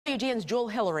WGN's Jewel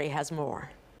Hillary has more.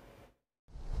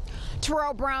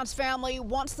 Terrell Brown's family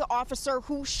wants the officer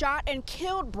who shot and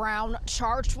killed Brown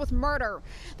charged with murder.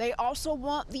 They also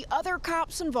want the other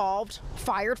cops involved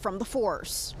fired from the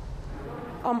force.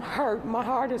 I'm hurt. My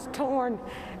heart is torn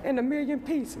in a million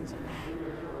pieces.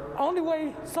 Only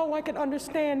way someone can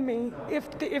understand me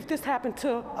if this happened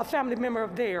to a family member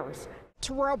of theirs.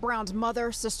 Terrell Brown's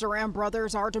mother, sister, and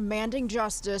brothers are demanding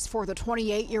justice for the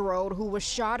 28-year-old who was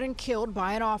shot and killed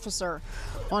by an officer.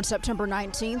 On September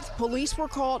 19th, police were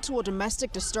called to a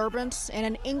domestic disturbance in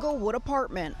an Inglewood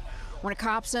apartment. When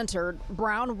cops entered,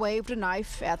 Brown waved a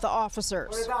knife at the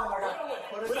officers.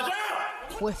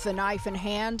 With the knife in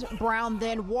hand, Brown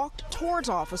then walked towards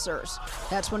officers.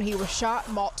 That's when he was shot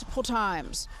multiple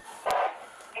times.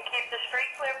 Keep the street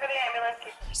clear for the ambulance.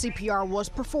 CPR was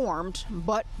performed,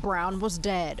 but Brown was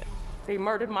dead. They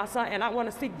murdered my son, and I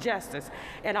want to seek justice.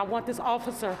 And I want this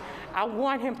officer, I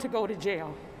want him to go to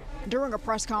jail. During a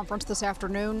press conference this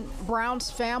afternoon, Brown's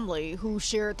family, who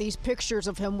shared these pictures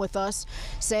of him with us,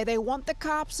 say they want the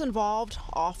cops involved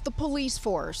off the police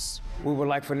force. We would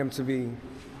like for them to be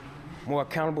more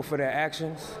accountable for their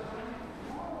actions.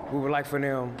 We would like for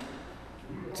them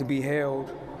to be held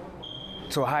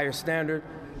to a higher standard.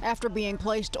 After being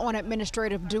placed on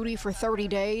administrative duty for 30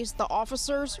 days, the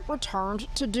officers returned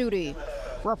to duty.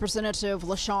 Representative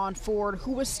LaShawn Ford,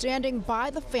 who was standing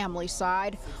by the family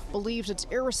side, believes it's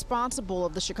irresponsible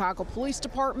of the Chicago Police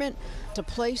Department to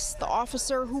place the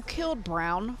officer who killed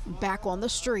Brown back on the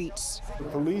streets. The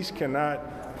police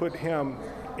cannot put him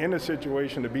in a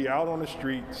situation to be out on the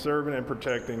street serving and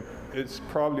protecting. It's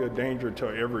probably a danger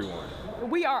to everyone.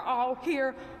 We are all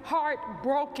here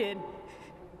heartbroken.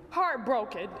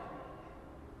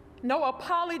 No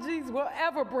apologies will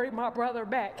ever bring my brother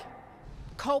back.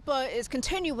 COPA is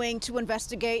continuing to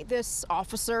investigate this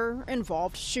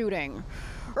officer-involved shooting.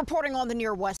 Reporting on the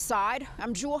Near West Side,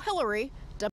 I'm Jewel Hillary.